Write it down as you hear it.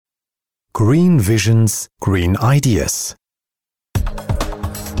Green Visions, Green Ideas.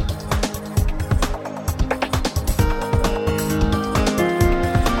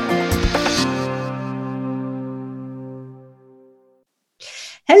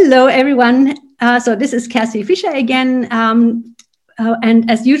 Hello, everyone. So this is Kerstin Fischer again. And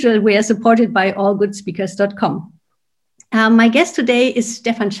as usual, we are supported by allgoodspeakers.com. My guest today is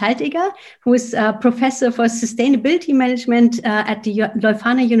Stefan Schaltegger, who is a professor for sustainability management at the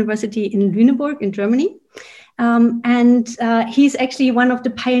Leuphana University in Lüneburg in Germany. And he's actually one of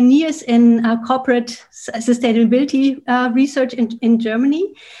the pioneers in corporate sustainability research in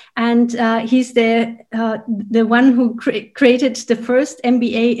Germany. And he's the one who created the first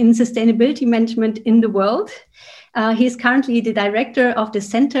MBA in sustainability management in the world. He's currently the director of the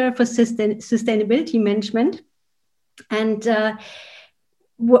Center for Sustainability Management. And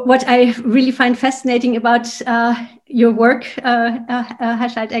what I really find fascinating about your work, Herr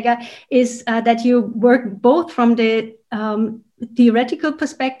Schaltegger, is that you work both from the theoretical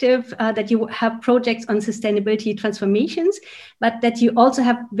perspective, that you have projects on sustainability transformations, but that you also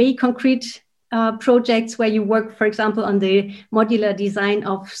have very concrete projects where you work, for example, on the modular design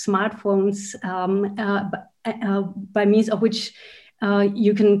of smartphones by means of which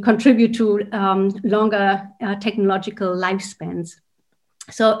you can contribute to longer technological lifespans.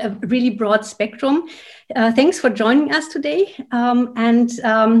 So a really broad spectrum. Thanks for joining us today.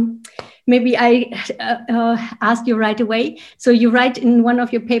 Maybe I ask you right away. So you write in one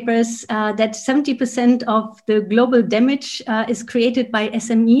of your papers that 70% of the global damage is created by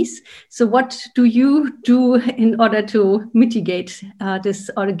SMEs. So what do you do in order to mitigate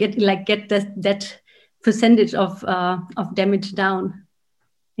this, or get that percentage of damage down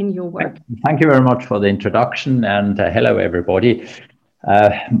in your work? Thank you very much for the introduction, and hello everybody.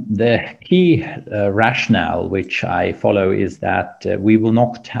 The key rationale which I follow is that we will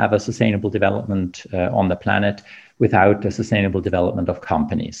not have a sustainable development on the planet without a sustainable development of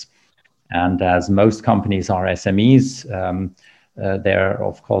companies. And as most companies are SMEs, there,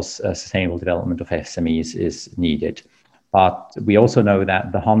 of course, a sustainable development of SMEs is needed. But we also know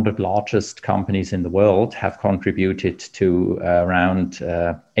that the 100 largest companies in the world have contributed to around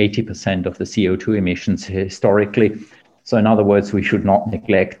 80% of the CO2 emissions historically. So in other words, we should not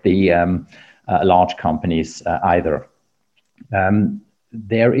neglect the large companies either.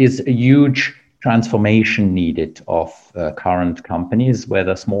 There is a huge transformation needed of current companies,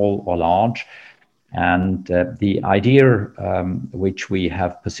 whether small or large. And the idea which we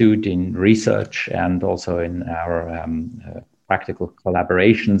have pursued in research and also in our practical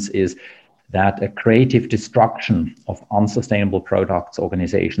collaborations is that a creative destruction of unsustainable products,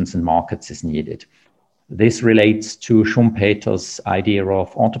 organizations, and markets is needed. This relates to Schumpeter's idea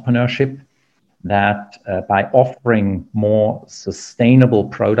of entrepreneurship, that by offering more sustainable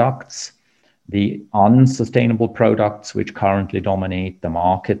products, the unsustainable products which currently dominate the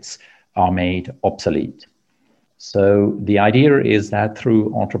markets are made obsolete. So the idea is that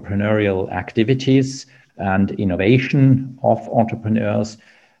through entrepreneurial activities and innovation of entrepreneurs,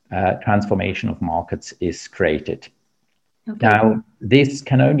 transformation of markets is created. Okay. Now, this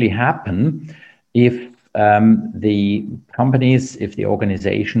can only happen if the companies, if the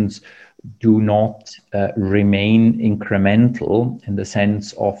organizations do not remain incremental, in the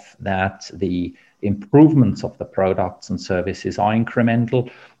sense of that the improvements of the products and services are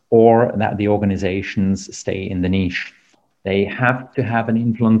incremental, or that the organizations stay in the niche. They have to have an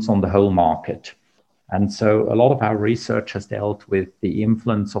influence on the whole market. And so a lot of our research has dealt with the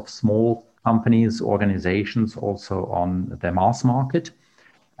influence of small companies, organizations also on the mass market.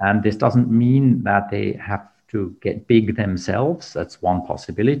 And this doesn't mean that they have to get big themselves. That's one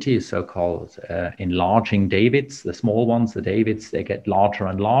possibility, so-called enlarging Davids. The small ones, the Davids, they get larger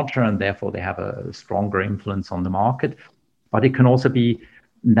and larger, and therefore they have a stronger influence on the market. But it can also be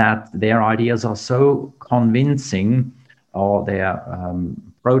that their ideas are so convincing, or their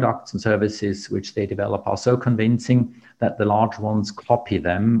products and services which they develop are so convincing that the large ones copy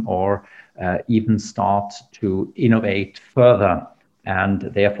them, or even start to innovate further. And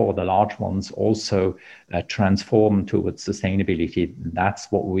therefore the large ones also transform towards sustainability.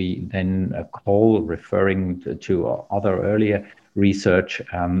 That's what we then call, referring to other earlier research,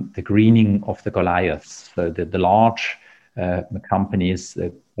 the greening of the Goliaths. So the large companies,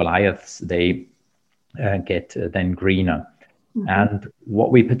 the Goliaths, they get then greener. Mm-hmm. And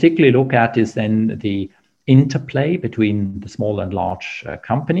what we particularly look at is then the interplay between the small and large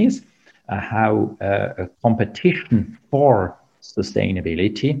companies, how a competition for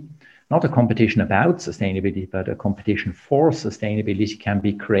sustainability, not a competition about sustainability, but a competition for sustainability can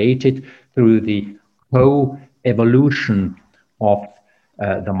be created through the co-evolution of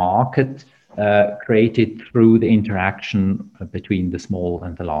the market created through the interaction between the small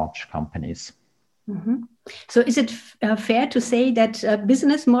and the large companies. Mm-hmm. So is it fair to say that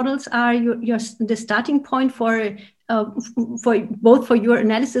business models are the starting point for both for your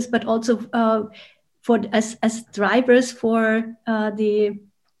analysis, but also for as drivers for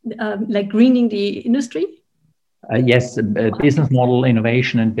like greening the industry? Yes, business model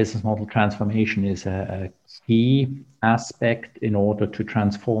innovation and business model transformation is a key aspect in order to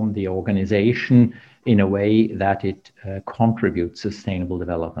transform the organization in a way that it contributes sustainable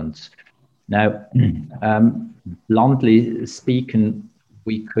development. Now, bluntly speaking,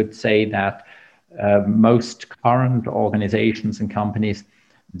 we could say that most current organizations and companies,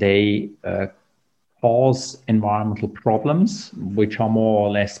 they cause environmental problems, which are more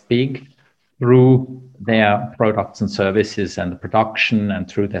or less big, through their products and services and the production and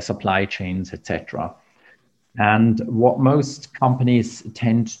through their supply chains, etc. And what most companies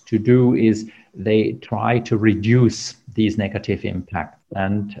tend to do is they try to reduce these negative impacts.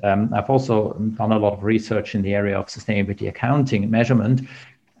 And I've also done a lot of research in the area of sustainability accounting and measurement.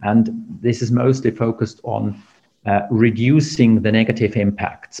 And this is mostly focused on reducing the negative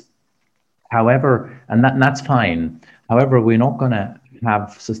impacts. However, and that's fine. However, we're not going to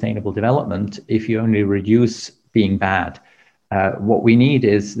have sustainable development if you only reduce being bad. What we need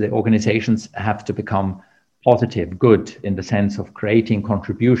is the organizations have to become positive, good, in the sense of creating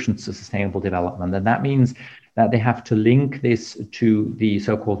contributions to sustainable development. And that means that they have to link this to the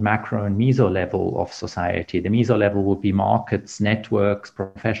so-called macro and meso level of society. The meso level would be markets, networks,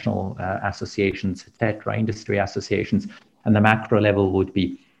 professional associations, etc., industry associations. And the macro level would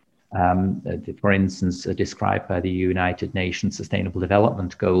be for instance, described by the United Nations Sustainable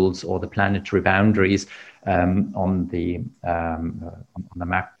Development Goals or the planetary boundaries on the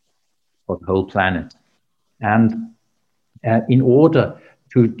map for the whole planet. And in order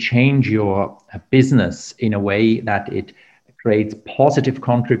to change your business in a way that it creates positive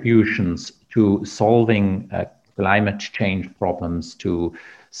contributions to solving climate change problems, to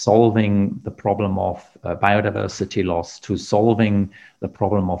solving the problem of biodiversity loss, to solving the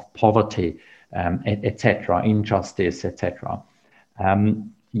problem of poverty, etc., injustice, etc.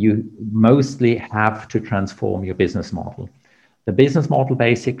 You mostly have to transform your business model. The business model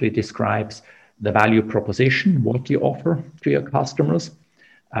basically describes the value proposition, what you offer to your customers,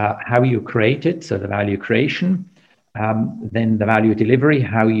 how you create it, so the value creation, then the value delivery,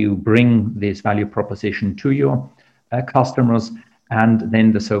 how you bring this value proposition to your customers, and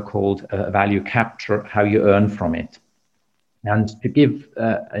then the so-called value capture, how you earn from it. And to give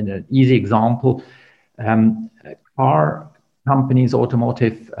an easy example, car companies,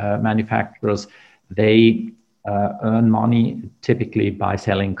 automotive manufacturers, they earn money typically by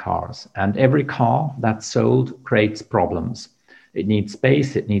selling cars. And every car that's sold creates problems. It needs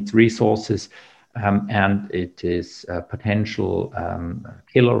space, it needs resources, and it is a potential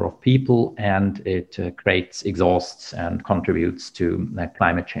killer of people, and it creates exhausts and contributes to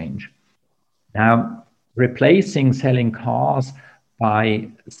climate change. Now, replacing selling cars by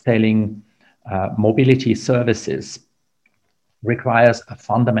selling mobility services requires a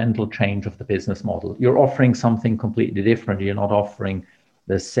fundamental change of the business model. You're offering something completely different. You're not offering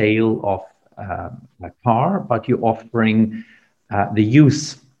the sale of a car, but you're offering the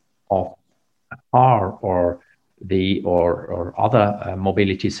use of a car or other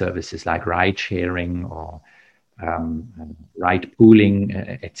mobility services like ride sharing or ride pooling,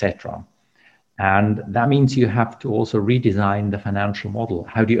 etc. And that means you have to also redesign the financial model.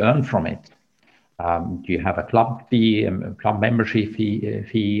 How do you earn from it? Do you have a club fee, a club membership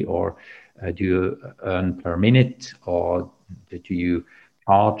fee, or do you earn per minute, or do you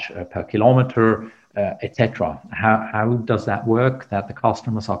charge per kilometer, etc.? How does that work, that the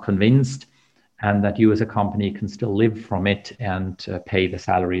customers are convinced and that you as a company can still live from it and pay the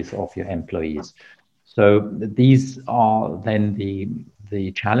salaries of your employees? So these are then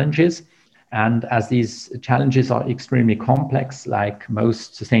the challenges. And as these challenges are extremely complex, like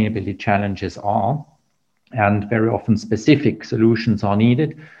most sustainability challenges are, and very often specific solutions are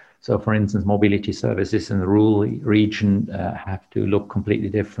needed. So for instance, mobility services in the rural region have to look completely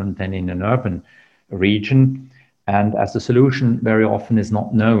different than in an urban region. And as the solution very often is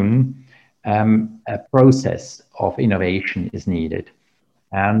not known, a process of innovation is needed.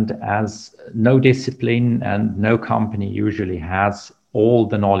 And as no discipline and no company usually has all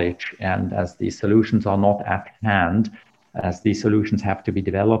the knowledge, and as these solutions are not at hand, as these solutions have to be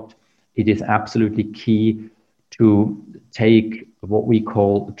developed, it is absolutely key to take what we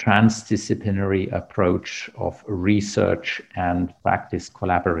call a transdisciplinary approach of research and practice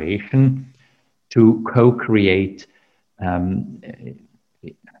collaboration to co-create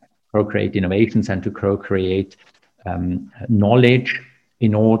co-create innovations and to co-create knowledge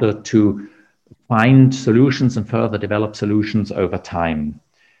in order to find solutions and further develop solutions over time.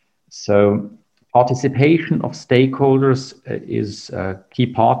 So participation of stakeholders is a key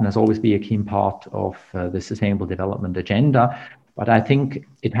part and has always been a key part of the Sustainable Development Agenda. But I think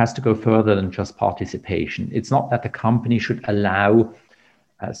it has to go further than just participation. It's not that the company should allow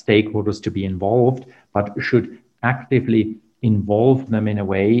stakeholders to be involved, but should actively involve them in a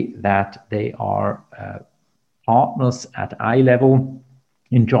way that they are partners at eye level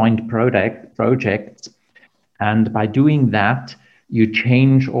in joint projects. And by doing that, you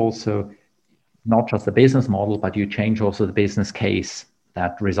change also not just the business model, but you change also the business case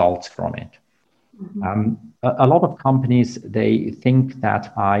that results from it. Mm-hmm. A lot of companies, they think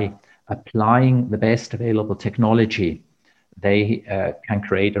that by applying the best available technology, they can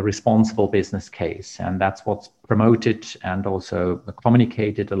create a responsible business case. And that's what's promoted and also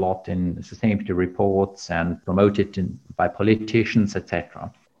communicated a lot in sustainability reports and promoted by politicians,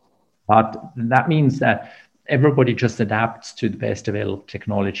 etc. But that means that everybody just adapts to the best available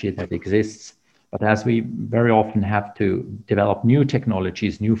technology that exists. But as we very often have to develop new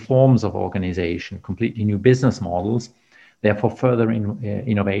technologies, new forms of organization, completely new business models, therefore further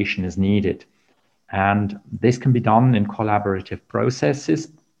innovation is needed. And this can be done in collaborative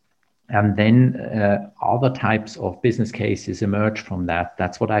processes. And then other types of business cases emerge from that.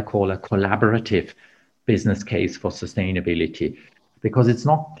 That's what I call a collaborative business case for sustainability, because it's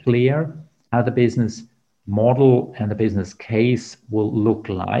not clear how the business model and the business case will look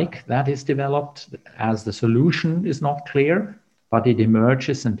like that is developed, as the solution is not clear, but it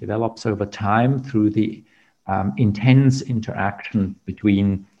emerges and develops over time through the intense interaction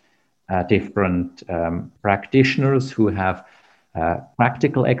between different practitioners who have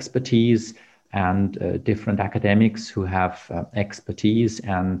practical expertise and different academics who have expertise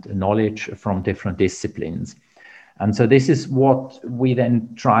and knowledge from different disciplines. And so this is what we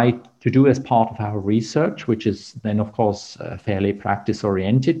then try to do as part of our research, which is then, of course, fairly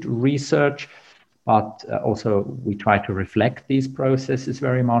practice-oriented research, but also we try to reflect these processes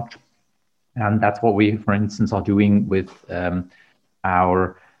very much. And that's what we, for instance, are doing with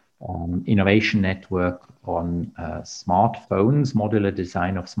our innovation network on smartphones, modular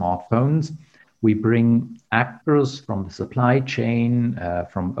design of smartphones. We bring actors from the supply chain,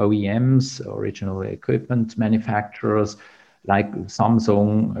 from OEMs, original equipment manufacturers, like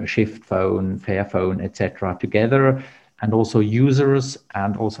Samsung, Shiftphone, Fairphone, etc., together, and also users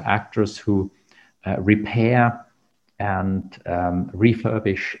and also actors who repair and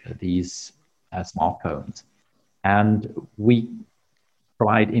refurbish these smartphones. And we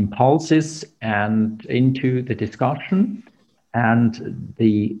provide impulses and into the discussion and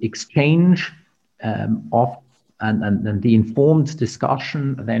the exchange of and the informed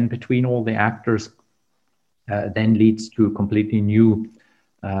discussion then between all the actors then leads to completely new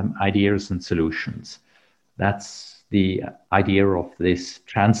ideas and solutions. That's the idea of this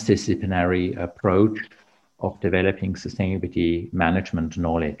transdisciplinary approach of developing sustainability management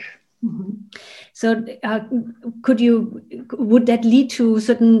knowledge. Mm-hmm. So would that lead to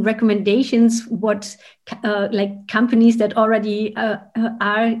certain recommendations what like companies that already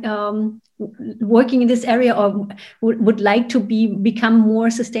are working in this area or would like to become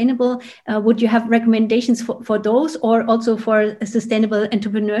more sustainable? Would you have recommendations for those, or also for sustainable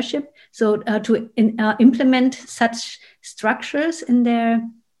entrepreneurship? So to implement such structures in their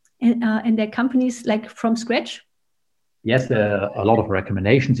companies, like from scratch? Yes, there are a lot of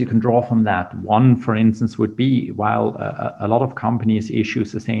recommendations you can draw from that. One, for instance, would be, while a lot of companies issue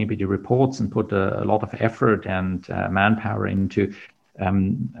sustainability reports and put a lot of effort and manpower into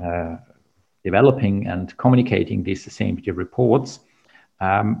developing and communicating these sustainability reports,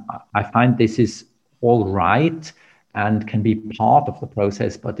 I find this is all right and can be part of the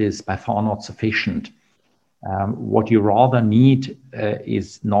process, but is by far not sufficient. What you rather need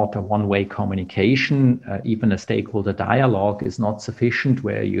is not a one-way communication. Even a stakeholder dialogue is not sufficient,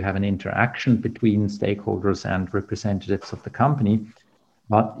 where you have an interaction between stakeholders and representatives of the company.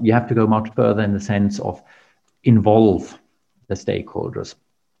 But you have to go much further in the sense of involve the stakeholders.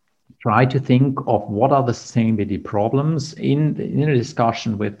 Try to think of what are the sustainability problems in a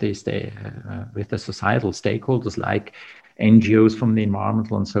discussion with the societal stakeholders, like NGOs from the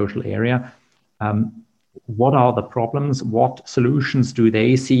environmental and social area. What are the problems? What solutions do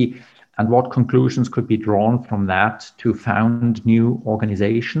they see? And what conclusions could be drawn from that to found new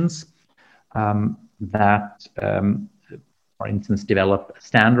organizations that, for instance, develop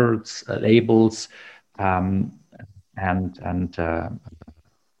standards, labels, and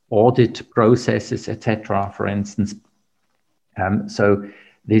audit processes, etc., for instance. So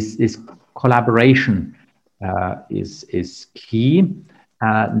this collaboration is key,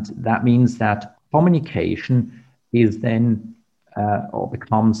 and that means that communication is then or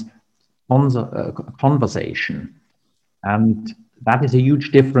becomes conversation, and that is a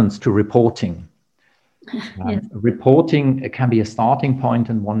huge difference to reporting. Yes. Reporting can be a starting point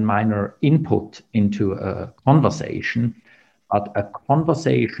and one minor input into a conversation, but a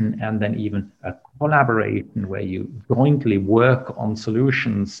conversation and then even a collaboration where you jointly work on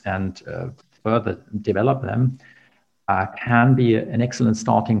solutions and further develop them can be an excellent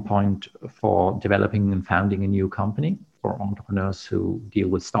starting point for developing and founding a new company, for entrepreneurs who deal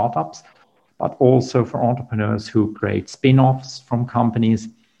with startups, but also for entrepreneurs who create spin-offs from companies,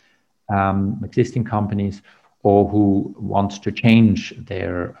 existing companies, or who want to change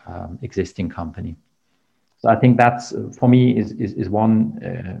their existing company. So I think that's, for me, is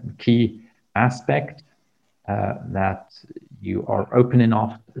one key aspect, that you are open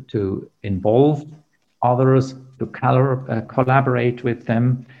enough to involve others, to collaborate with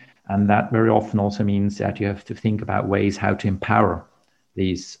them. And that very often also means that you have to think about ways how to empower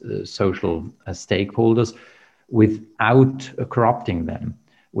these social stakeholders without corrupting them,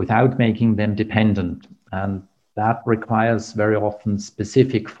 without making them dependent. And that requires very often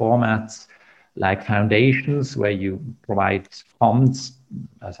specific formats like foundations, where you provide funds.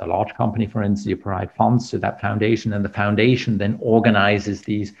 As a large company, for instance, you provide funds to that foundation, and the foundation then organizes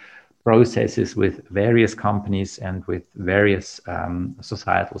these processes with various companies and with various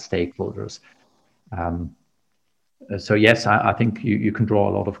societal stakeholders. So yes, I think you can draw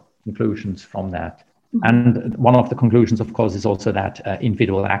a lot of conclusions from that. Mm-hmm. And one of the conclusions, of course, is also that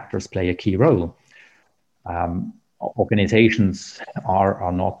individual actors play a key role. Organizations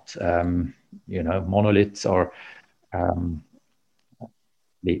are not, monoliths, or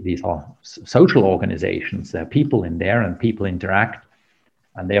these are social organizations. There are people in there, and people interact.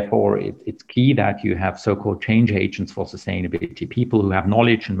 And therefore, it's key that you have so-called change agents for sustainability, people who have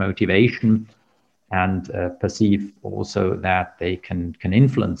knowledge and motivation, and perceive also that they can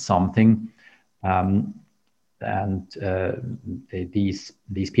influence something.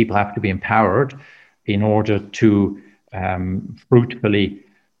 These people have to be empowered in order to fruitfully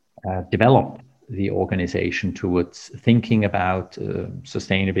develop the organization towards thinking about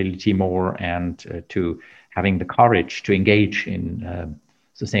sustainability more, and to having the courage to engage in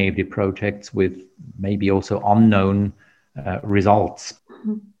sustainability projects with maybe also unknown results.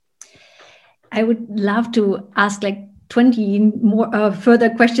 I would love to ask like 20 more further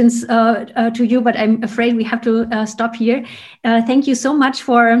questions to you, but I'm afraid we have to stop here. Thank you so much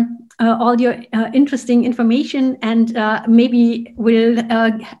for all your interesting information, and maybe we'll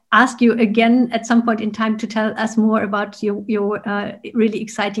ask you again at some point in time to tell us more about your really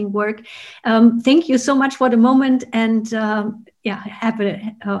exciting work. Thank you so much for the moment, and have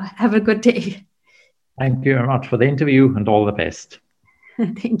a good day. Thank you very much for the interview, and all the best.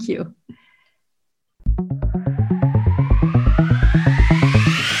 Thank you.